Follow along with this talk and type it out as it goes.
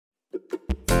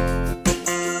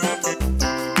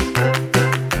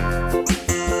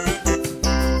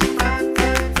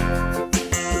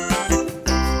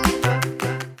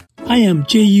I am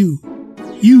JU.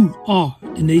 You are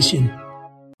the nation.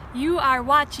 You are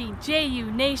watching JU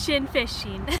Nation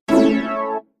Fishing.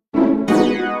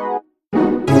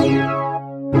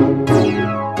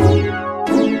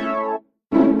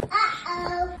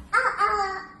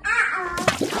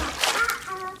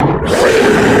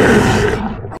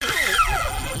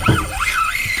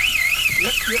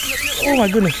 Oh my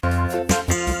goodness.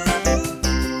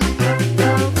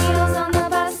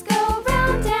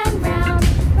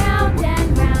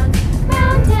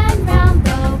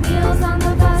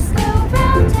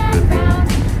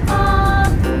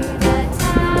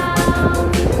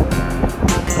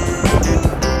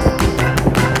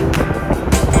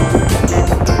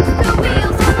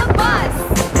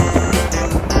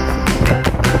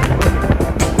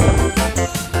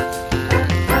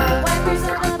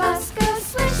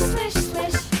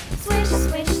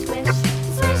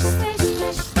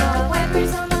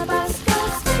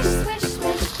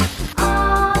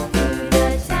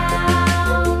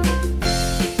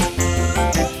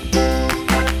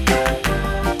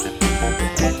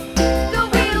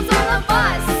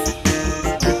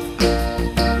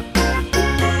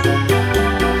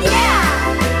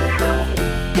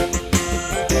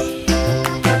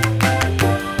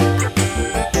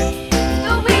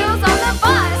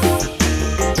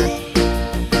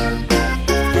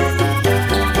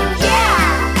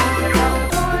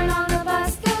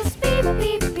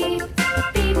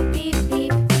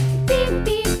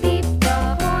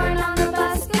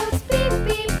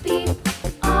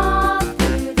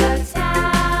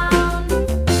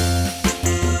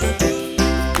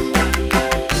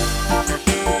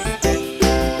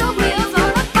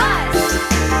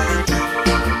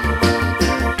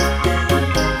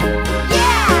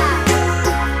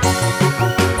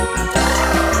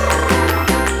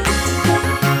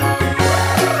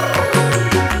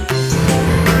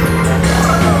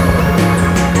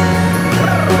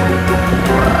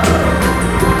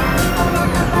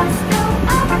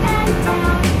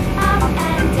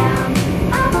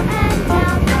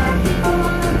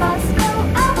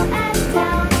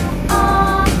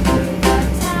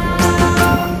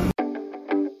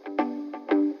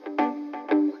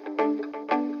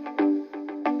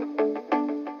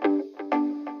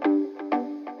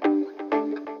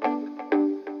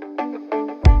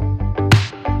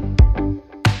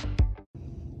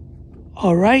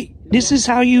 All right, this is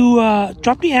how you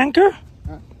drop the anchor,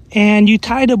 and you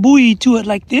tie the buoy to it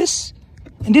like this.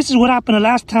 And this is what happened the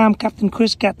last time Captain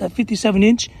Chris got the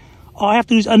 57-inch. All I have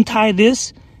to do is untie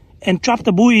this and drop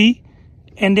the buoy,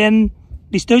 and then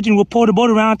the sturgeon will pull the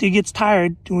boat around till it gets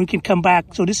tired, and we can come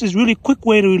back. So this is really quick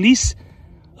way to release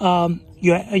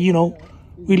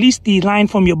release the line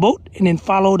from your boat, and then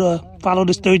follow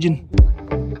the sturgeon.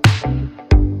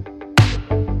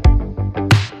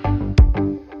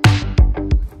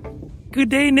 Good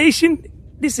day, nation.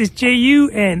 This is JU,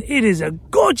 and it is a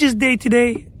gorgeous day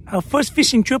today. Our first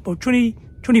fishing trip of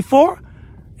 2024,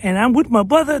 and I'm with my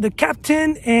brother, the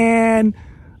captain, and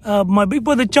my big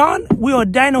brother John. We are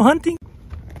dino hunting.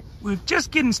 We're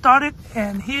just getting started,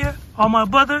 and here are my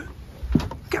brother,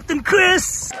 Captain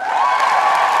Chris.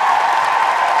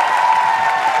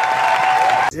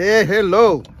 Yeah,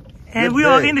 hello. And Good we day.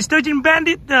 are in the Sturgeon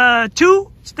Bandit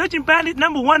 2. Sturgeon Bandit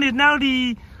number 1 is now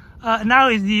the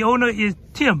owner is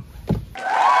Tim.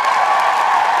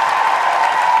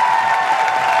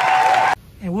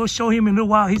 And we'll show him in a little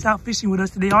while. He's out fishing with us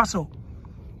today also.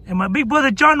 And my big brother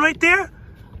John right there,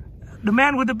 the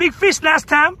man with the big fish last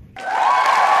time.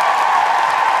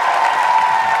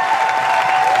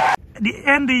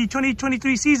 The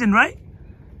 2023 season, right?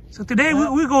 So today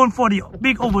we're going for the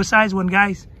big oversized one,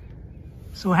 guys.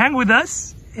 So hang with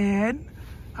us, and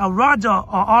our rods are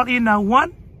all in now.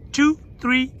 1, 2,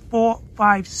 3, 4,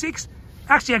 5, 6.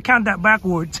 Actually, I count that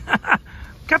backwards.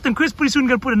 Captain Chris pretty soon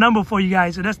gonna put a number for you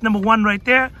guys. So that's number 1 right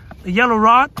there, the yellow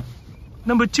rod.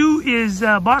 Number 2 is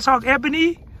Boss Hog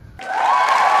Ebony.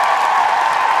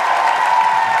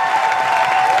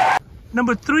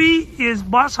 Number 3 is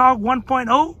Boss Hog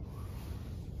 1.0.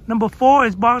 Number 4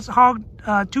 is Boss Hog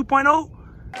 2.0.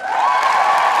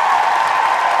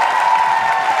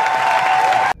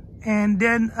 And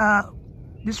then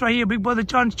this right here, Big Brother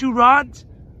John's 2 rods.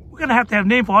 We're gonna have to have a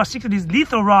name for all 6 of these.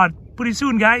 Lethal rod pretty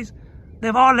soon, guys.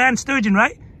 They've all land sturgeon,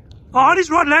 right? Are all these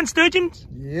rod land sturgeons?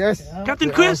 Yes.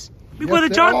 Captain Chris, Big Brother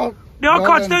John, they're all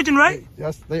caught sturgeon, right?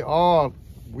 Yes, they are.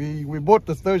 We bought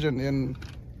the sturgeon in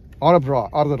out of the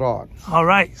rod. All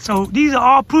right, so these are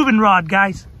all proven rod,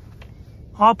 guys.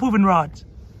 All proven rods.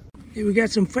 Here we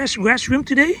got some fresh grass shrimp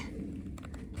today.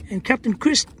 And Captain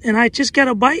Chris and I just got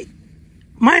a bite.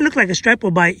 Mine looked like a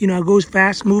striper bite, you know, it goes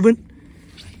fast moving.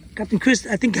 Captain Chris,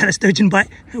 I think, got a sturgeon bite.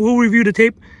 We'll review the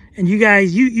tape, and you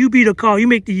guys, you be the call. You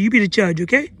be the judge,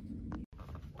 okay?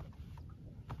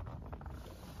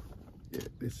 Yeah,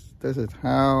 this is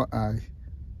how I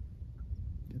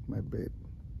get my bait.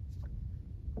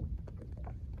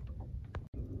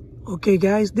 Okay,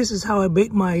 guys, this is how I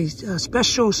bait my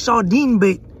special sardine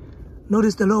bait.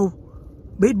 Notice the little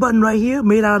bait button right here,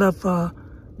 made out of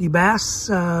the bass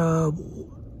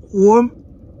worm,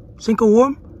 sinker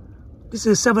worm. This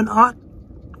is a 7/0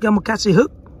 Gamakatsu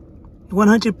hook,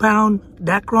 100-pound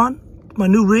Dacron, my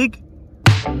new rig.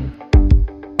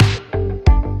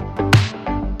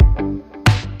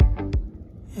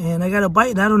 And I got a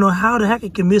bite, and I don't know how the heck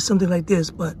it can miss something like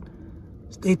this, but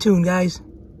stay tuned, guys.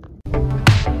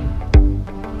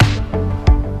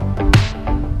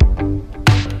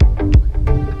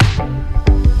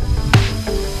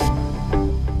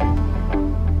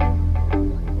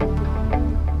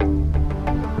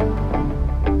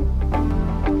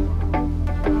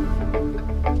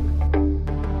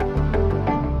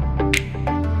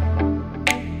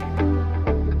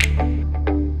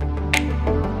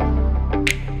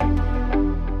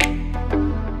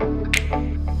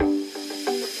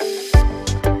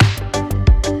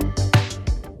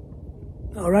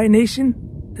 Alright, nation,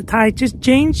 the tide just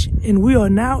changed and we are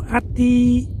now at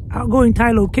the outgoing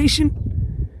tide location.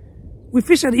 We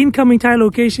fished at the incoming tide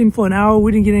location for an hour.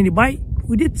 We didn't get any bite.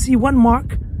 We did see one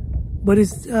mark, but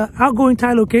it's outgoing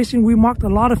tide location. We marked a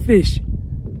lot of fish.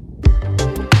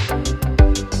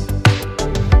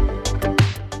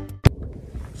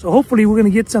 So hopefully we're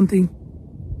going to get something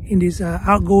in this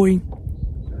outgoing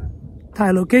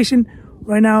tide location.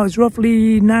 Right now it's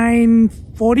roughly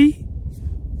 9:40.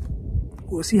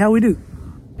 We'll see how we do.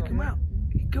 Check him out.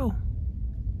 Here you go.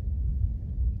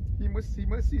 He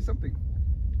must see something.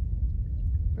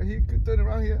 And he could turn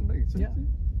around here and like, Yeah.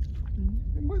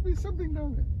 There must be something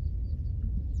down there.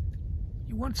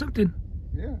 You want something?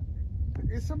 Yeah,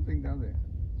 there is something down there.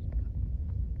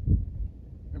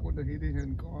 I wonder he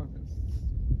didn't call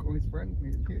his friend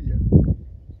here yet.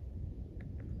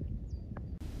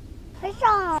 Fish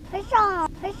on, fish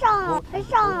on, fish on,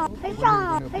 fish on, fish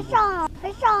on, fish on,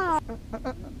 fish on.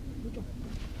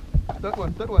 Third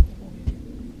one.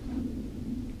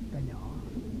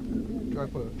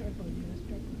 Striper.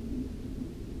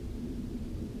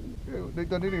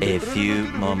 A few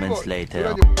moments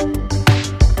later.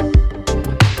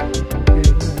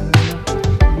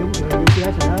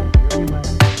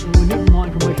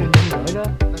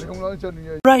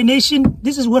 Right, nation,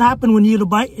 this is what happened when you get a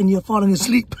bite and you're falling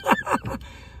asleep.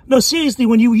 No, seriously,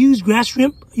 when you use grass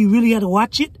shrimp, you really have to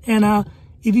watch it. And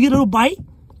if you get a little bite,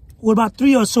 for about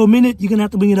 3 or so minutes, you're going to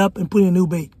have to bring it up and put in a new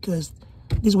bait. Because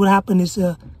this is what happened is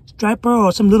a striper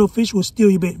or some little fish will steal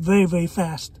your bait very, very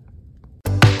fast.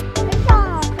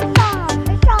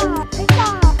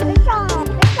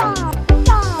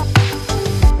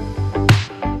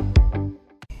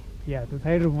 Dạ, tôi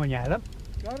thấy rung ngôi nhà lắm.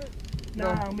 No,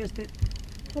 I missed it.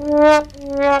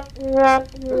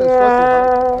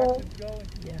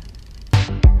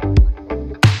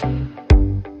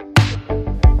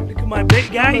 Look at my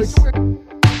bait, guys.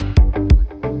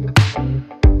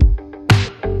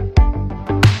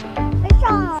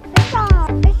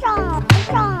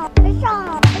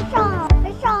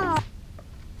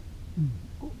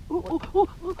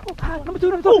 Number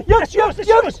two. Yes.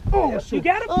 Oh, you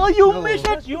got it? Oh, you missed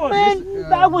it, yours. man.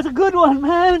 That was a good one,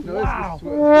 man. Wow.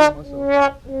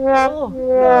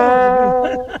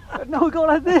 No, go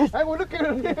like this. I will look at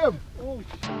him.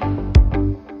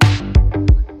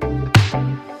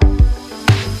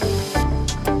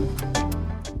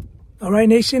 All right,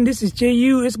 nation, this is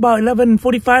JU. It's about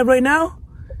 11:45 right now.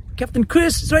 Captain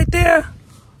Chris is right there.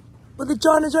 Brother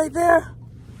John is right there.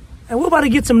 And we're about to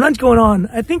get some lunch going on.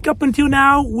 I think up until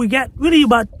now, we got really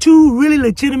about 2 really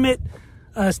legitimate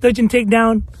Sturgeon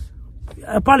Takedown.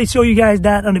 I'll probably show you guys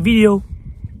that on the video.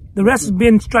 The rest has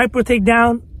been striper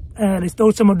takedown. They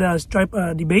stole some of the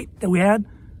striper debate that we had.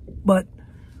 But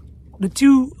the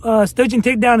 2 Sturgeon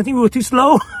Takedown, I think we were too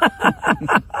slow.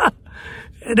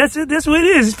 That's it. That's what it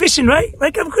is. It's fishing, right?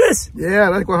 Right, Captain Chris? Yeah,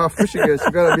 that's what how fishing is.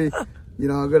 You gotta be,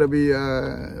 gotta be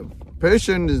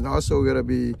patient, and also gotta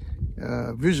be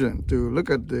vision to look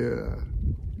at the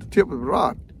tip of the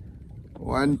rod.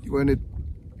 When it's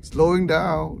slowing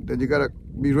down, then you gotta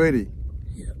be ready.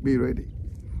 Yeah. Be ready.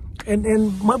 And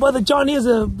my brother Johnny is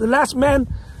the last man,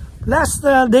 last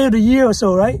day of the year or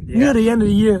so, right? Yeah. Near the end of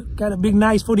the year. Got a big,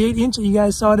 nice 48-inch that you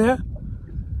guys saw there.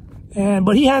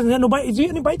 But he hasn't had no bite. Is there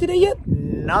any bite today yet?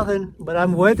 Nothing, but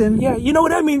I'm waiting. Yeah, you know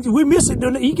what that means. We miss it.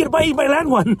 You get a bite, he might land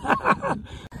one.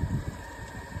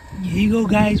 Here you go,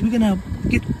 guys. We're gonna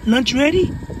get lunch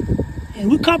ready, And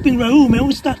we're copying Raul, man.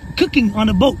 We start cooking on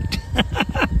a boat.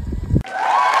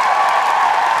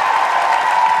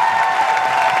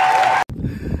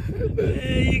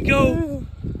 There you go.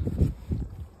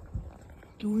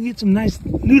 Can we get some nice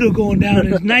noodle going down?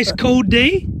 It's a nice cold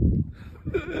day.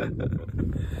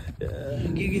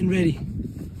 Getting ready.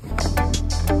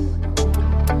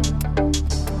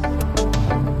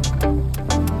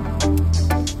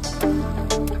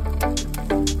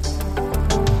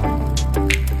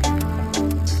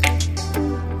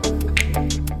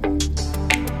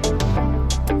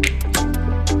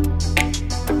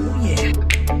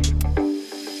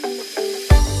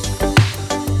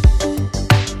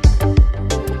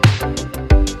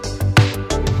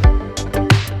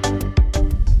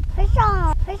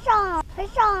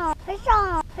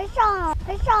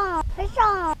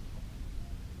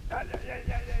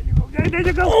 There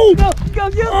you go. Oh,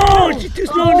 oh, she's too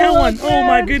slow on that one. Oh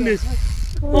my goodness.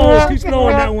 Oh, too slow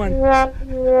on that one.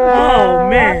 Oh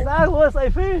man. That was a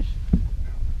fish.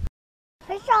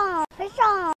 Fish on, fish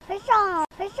on, fish on,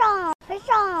 fish on, fish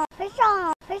on, fish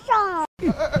on, fish on.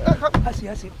 I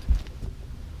see.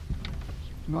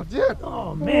 Not yet.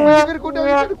 Oh You man. gotta go down.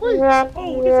 You gotta quit.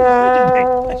 Oh, this is sturgeon tank.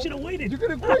 I should have waited. You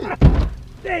gotta quit.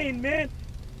 Dang man.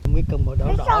 Mới cầm màu đỏ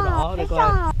Fish đỏ on, đỏ để fish coi.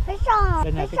 on, fish on,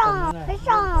 Đây này, fish cái cầm on, này. fish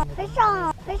on, fish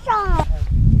on, fish on.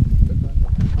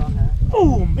 Con hả?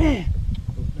 Oh man.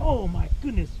 Oh my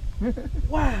goodness.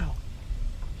 Wow.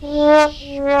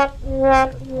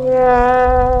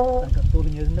 Cầm tôi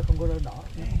như nó không có đỏ đỏ.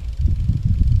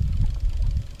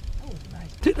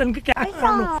 Thích ăn cái cá. I Fish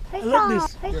don't know. on, I fish love on,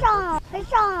 this. fish on,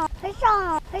 fish on, fish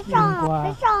on, fish on,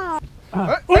 fish on. Oh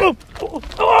no. Oh.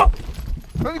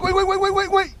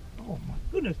 Wait. Oh my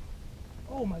goodness.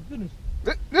 Oh my goodness.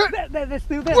 There. That's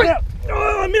still there. Wait. There.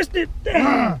 Oh, I missed it.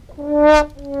 Dang. Wait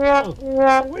a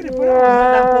Yeah, minute.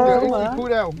 it's cool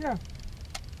down. Yeah.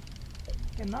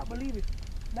 Cannot believe it.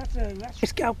 That's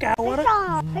cao cao quá Fish đó.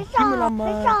 on, fish Chín mươi on, lăm,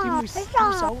 fish chín on, mươi fish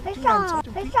sáu, on, chín fish mươi lăm, on, sáu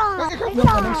trăm fish feet. on, Nước fish Nước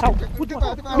vào đằng on. sau. Hút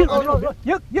vào.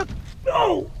 Dứt. No,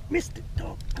 missed it.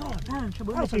 Doggone. Sao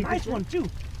bữa That was a nay nice one too.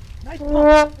 Nice pump.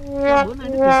 bữa nay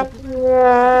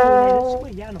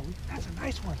nó That's a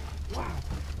nice one. Wow.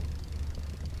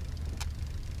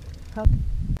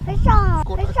 Fish on,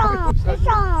 fish on, fish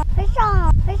on, fish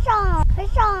on, fish on,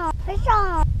 fish on, fish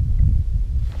on.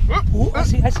 Oh, I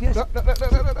see. No.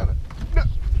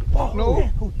 Oh, No.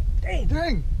 man. Oh, dang.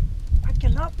 Dang. I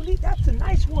cannot believe that's a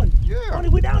nice one. Yeah. On the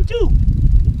way down too.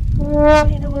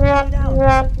 Man, that was on the way down.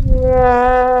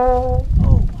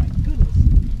 Oh my goodness.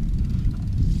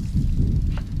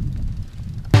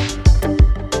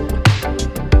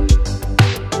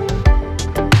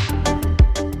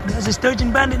 There's a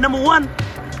sturgeon bandit number 1.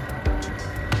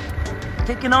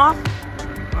 Taking off.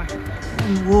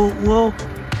 And we'll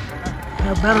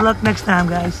have better luck next time,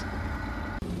 guys.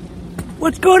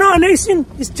 What's going on, nation?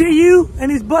 It's JU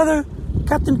and his brother,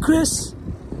 Captain Chris,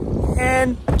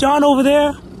 and John over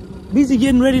there. Busy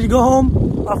getting ready to go home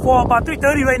for about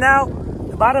 3:30 right now.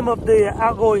 The bottom of the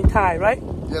outgoing tide, right?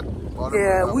 Yep.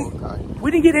 Yeah, we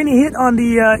didn't get any hit on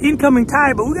the incoming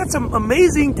tide, but we got some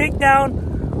amazing takedown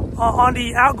on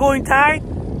the outgoing tide.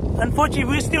 Unfortunately,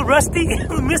 we're still rusty.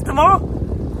 We missed them all,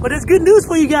 but it's good news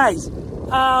for you guys.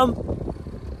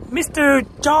 Mr.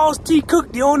 Charles T.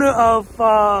 Cook, the owner of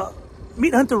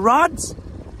Meat Hunter Rods,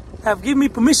 have given me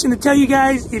permission to tell you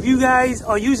guys, if you guys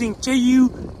are using JU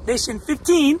Nation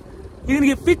 15, you're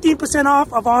gonna get 15%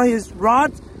 off of all his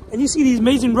rods. And you see these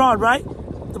amazing rods, right?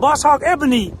 The Boss Hog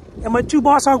Ebony and my 2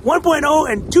 Boss Hog 1.0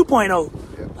 and 2.0.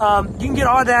 You can get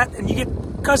all that, and you get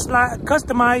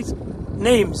customized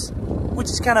names, which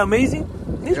is kind of amazing.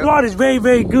 This rod is very,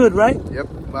 very good, right? Yep.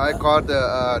 I caught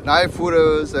the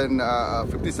 9-footers and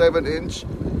 57-inch.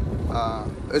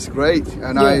 It's great,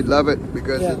 and I love it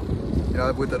because you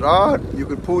know, with the rod you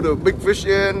could pull the big fish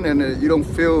in, and you don't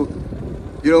feel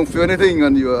anything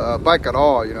on your back at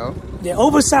all. You know. Yeah,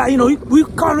 oversized. You know, we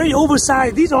caught already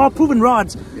oversized. These are all proven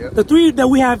rods. Yep. The 3 that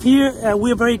we have here, we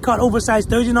have already caught oversized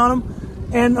sturgeon on them.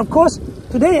 And of course,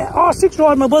 today all 6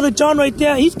 rods. My brother John right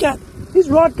there, his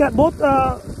rod got both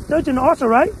sturgeon also,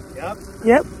 right?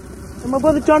 Yep. And my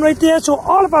brother John right there. So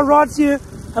all of our rods here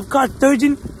have caught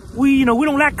sturgeon. We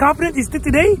don't lack confidence. It's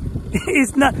today.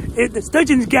 It's not. The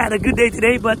sturgeon's got a good day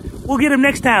today, but we'll get him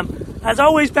next time. As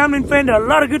always, family and friend, there are a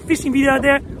lot of good fishing videos out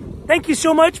there. Thank you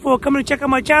so much for coming to check out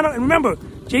my channel. And remember,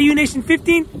 JU Nation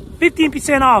 15,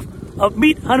 15% off of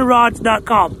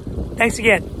meathunterrods.com. Thanks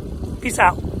again. Peace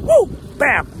out. Woo!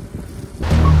 Bam!